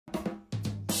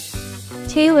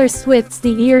Taylor Swift's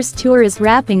The Eras Tour is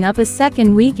wrapping up a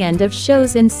second weekend of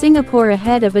shows in Singapore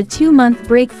ahead of a 2-month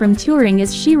break from touring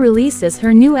as she releases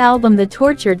her new album The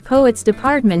Tortured Poets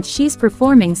Department. She's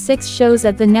performing 6 shows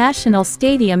at the National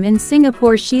Stadium in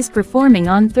Singapore. She's performing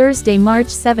on Thursday, March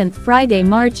 7th, Friday,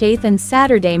 March 8th and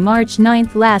Saturday, March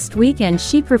 9th. Last weekend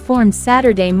she performed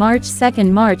Saturday, March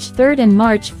 2nd, March 3rd and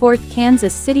March 4th.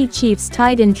 Kansas City Chiefs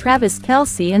tight end Travis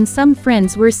Kelce and some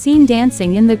friends were seen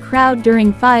dancing in the crowd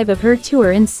during 5 of her tour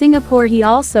in Singapore. He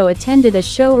also attended a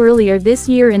show earlier this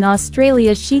year in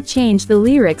Australia. She changed the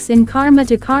lyrics in Karma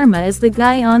to Karma is the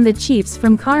guy on the Chiefs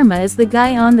from Karma is the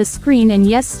guy on the screen, and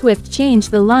yes, Swift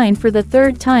changed the line for the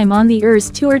 3rd time on the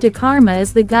Eras Tour to Karma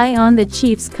is the guy on the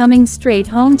Chiefs coming straight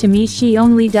home to me. She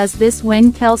only does this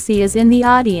when Kelce is in the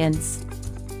audience.